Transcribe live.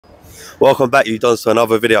Welcome back, you dons, to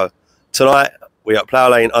another video. Tonight, we're at Plough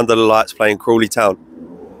Lane under the lights playing Crawley Town.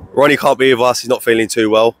 Ronnie can't be with us, he's not feeling too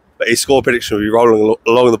well, but his score prediction will be rolling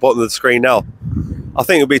along the bottom of the screen now. I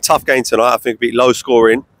think it'll be a tough game tonight. I think it'll be low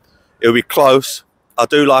scoring. It'll be close. I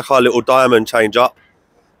do like our little diamond change up,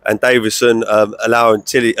 and Davison allowing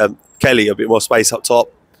Kelly a bit more space up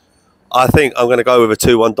top. I think I'm going to go with a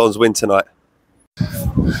 2-1 Dons win tonight.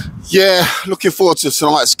 Yeah, looking forward to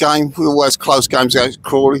tonight's game. We always close games against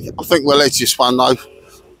Crawley. I think we'll edge this one though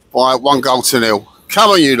by 1-0. Come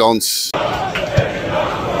on, you Dons.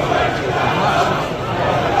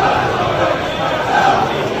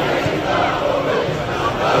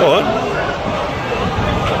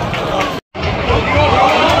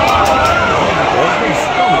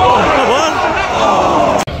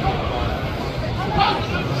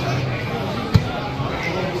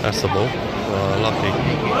 That's the ball. Lucky.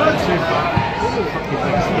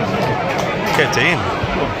 Get in.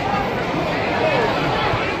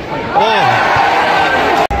 Oh.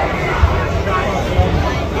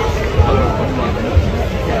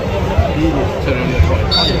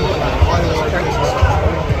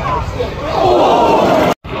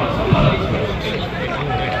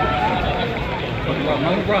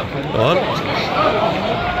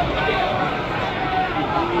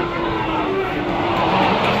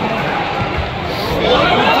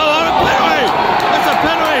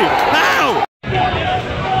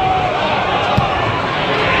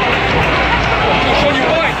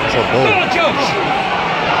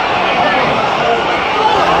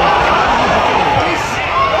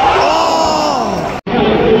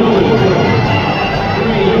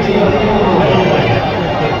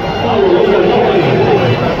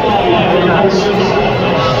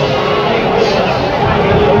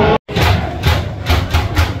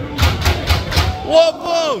 What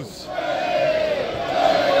balls?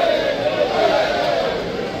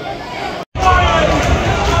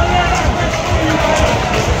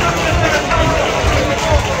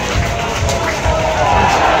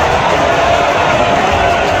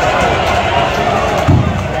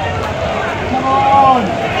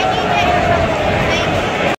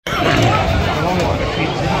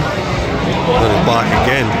 Back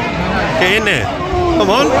again. Get in there. Come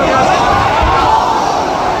on.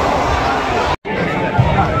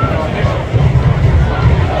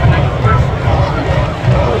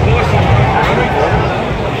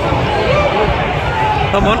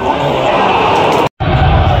 Come on.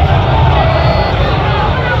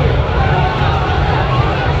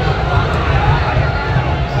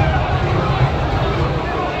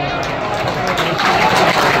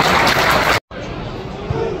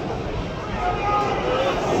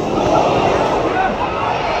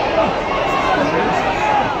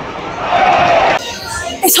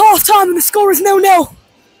 It's half time and the score is 0-0.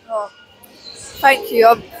 Oh, thank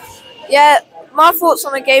you. Yeah, my thoughts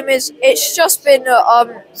on the game is it's just been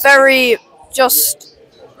very just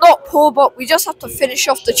not poor, but we just have to finish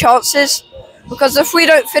off the chances, because if we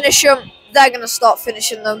don't finish them, they're going to start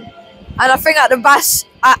finishing them. And I think at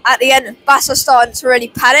the end, Bass are starting to really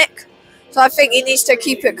panic, so I think he needs to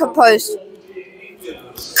keep it composed.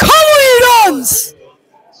 Come on, you Dons!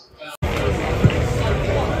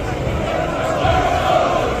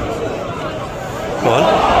 Come on.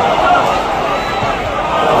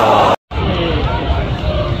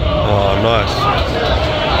 Oh, nice.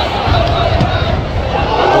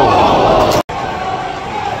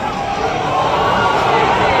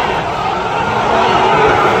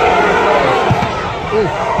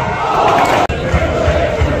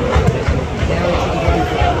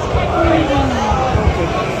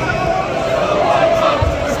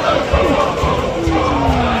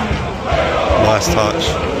 Nice touch.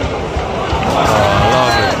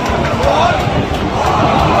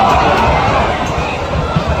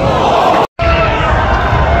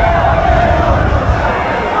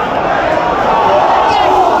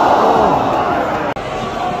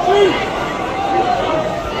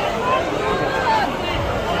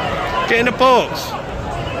 Get in the box.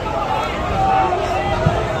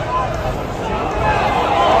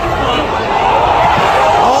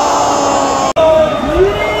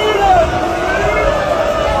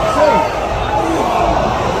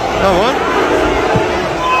 Come on.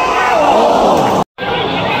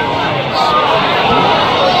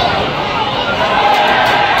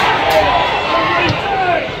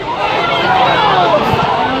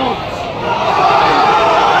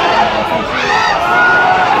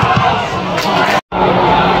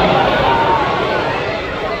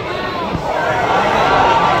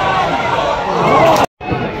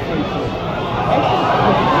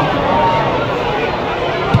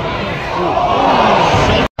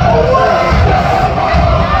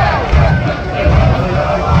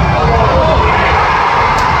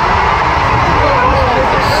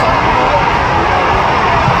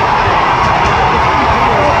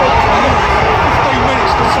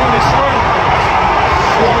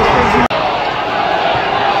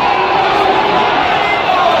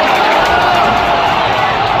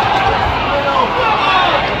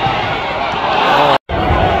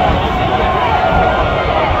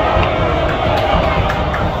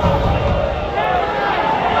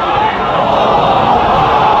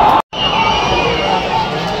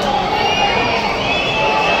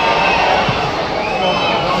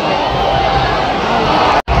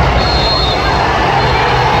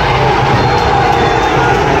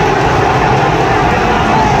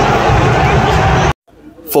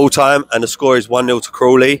 full time, and the score is 1-0 to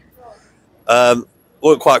Crawley.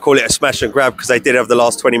 Wouldn't quite call it a smash and grab because they did have the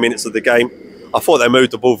last 20 minutes of the game. I thought they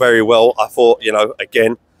moved the ball very well. I thought, you know,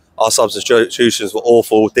 again, our substitutions were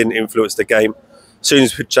awful, didn't influence the game. As soon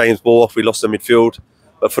as we put James Ball off, we lost the midfield.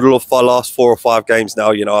 But for the last 4 or 5 games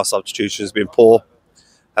now, you know, our substitution has been poor,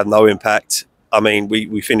 had no impact. I mean,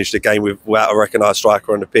 we finished the game without a recognised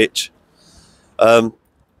striker on the pitch.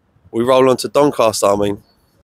 We roll on to Doncaster. I mean,